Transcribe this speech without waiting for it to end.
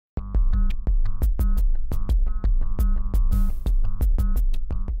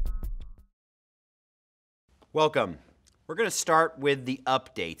Welcome. We're going to start with the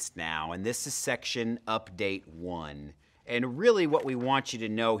updates now, and this is section Update 1. And really what we want you to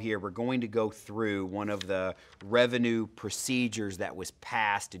know here, we're going to go through one of the revenue procedures that was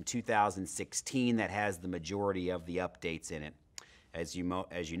passed in 2016 that has the majority of the updates in it. As you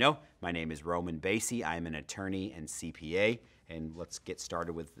know, my name is Roman Basie. I'm an attorney and CPA, and let's get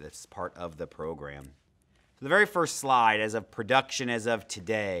started with this part of the program. So the very first slide, as of production as of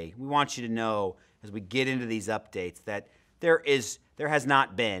today, we want you to know as we get into these updates that there has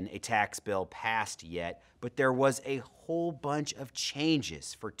not been a tax bill passed yet, but there was a whole bunch of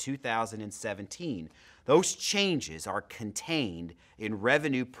changes for 2017. Those changes are contained in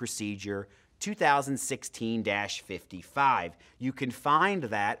Revenue Procedure 2016-55. You can find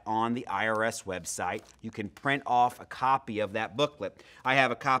that on the IRS website. You can print off a copy of that booklet. I have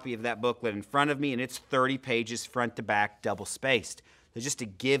a copy of that booklet in front of me, and it's 30 pages front to back, double-spaced. So just to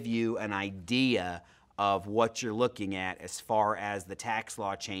give you an idea of what you're looking at as far as the tax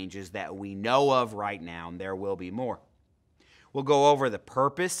law changes that we know of right now, and there will be more. We'll go over the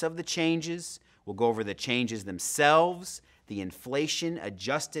purpose of the changes. We'll go over the changes themselves, the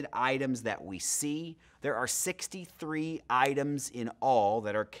inflation-adjusted items that we see. There are 63 items in all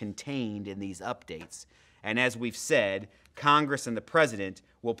that are contained in these updates. And as we've said, Congress and the President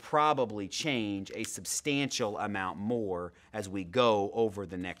will probably change a substantial amount more as we go over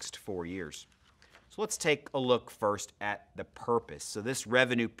the next 4 years. So let's take a look first at the purpose. So this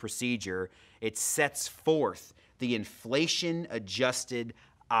revenue procedure, it sets forth the inflation-adjusted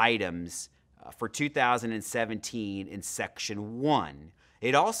items for 2017 in Section 1.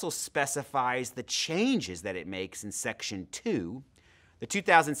 It also specifies the changes that it makes in Section 2. The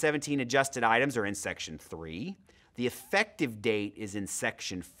 2017 adjusted items are in Section 3. The effective date is in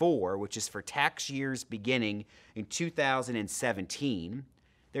Section 4, which is for tax years beginning in 2017.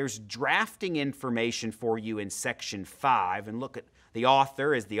 There's drafting information for you in Section 5, and look at the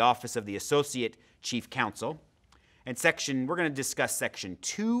author is the Office of the Associate Chief Counsel. And we're going to discuss Section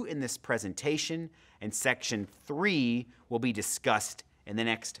 2 in this presentation, and Section 3 will be discussed in the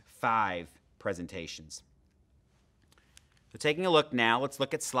next 5 presentations. So taking a look now, let's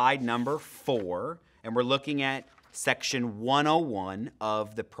look at slide number 4, and we're looking at Section 101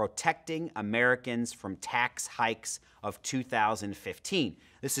 of the Protecting Americans from Tax Hikes of 2015.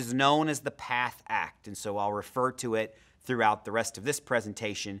 This is known as the PATH Act, and so I'll refer to it throughout the rest of this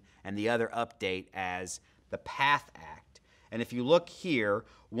presentation and the other update as the PATH Act. And if you look here,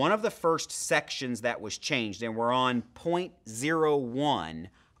 one of the first sections that was changed, and we're on point 01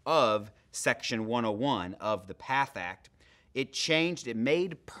 of Section 101 of the PATH Act, it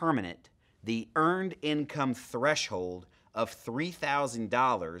made permanent the earned income threshold of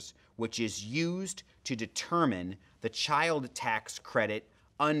 $3,000, which is used to determine the child tax credit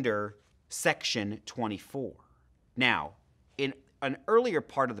under Section 24. Now, in an earlier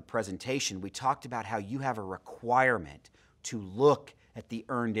part of the presentation, we talked about how you have a requirement to look at the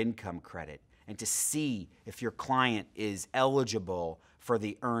earned income credit and to see if your client is eligible for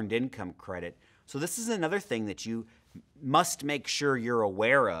the earned income credit. So this is another thing that you must make sure you're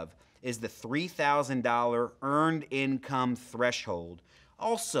aware of, is the $3,000 earned income threshold.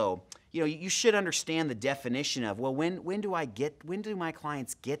 Also, you should understand the definition of, well, when do my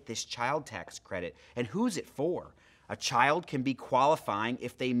clients get this child tax credit, and who's it for? A child can be qualifying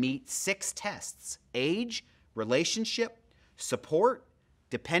if they meet 6 tests: age, relationship, support,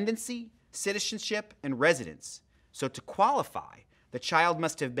 dependency, citizenship, and residence. So to qualify, the child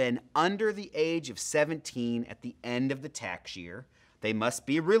must have been under the age of 17 at the end of the tax year. They must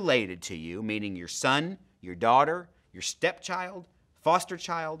be related to you, meaning your son, your daughter, your stepchild, foster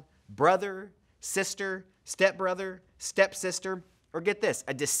child, brother, sister, stepbrother, stepsister, or get this,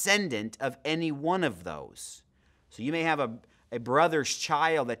 a descendant of any one of those. So you may have a brother's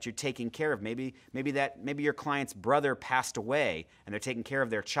child that you're taking care of. Maybe your client's brother passed away and they're taking care of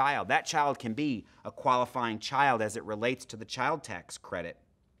their child. That child can be a qualifying child as it relates to the child tax credit.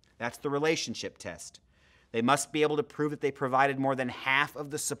 That's the relationship test. They must be able to prove that they provided more than half of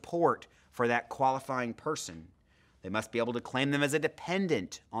the support for that qualifying person. They must be able to claim them as a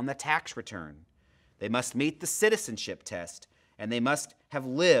dependent on the tax return. They must meet the citizenship test, and they must have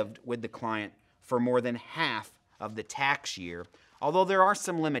lived with the client for more than half of the tax year, although there are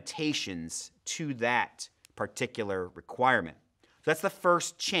some limitations to that particular requirement. So that's the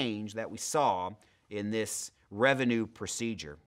first change that we saw in this revenue procedure.